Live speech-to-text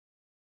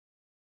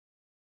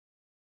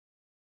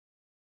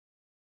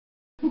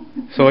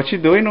So what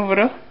you doing over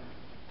there?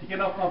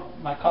 Taking off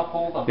my cup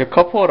holder. Your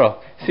cup holder.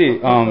 See,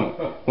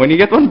 when you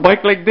get one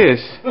bike like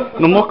this,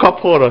 no more cup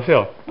holders,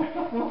 yeah.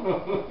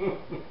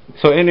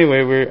 So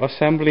anyway, we're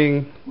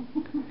assembling,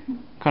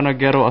 kind of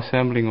ghetto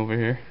assembling over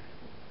here.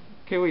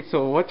 Okay, wait,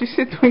 so what is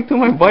it doing to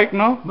my bike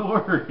now? Don't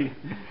worry.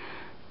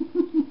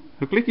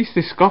 Look like he's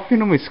scuffing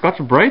him with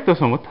Scotch Brite or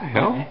something. What the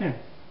hell?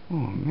 Oh,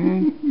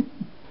 man.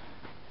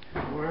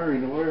 Don't worry,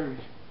 don't worry.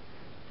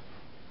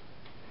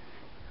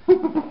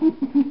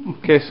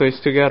 Okay, so it's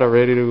together,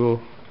 ready to go.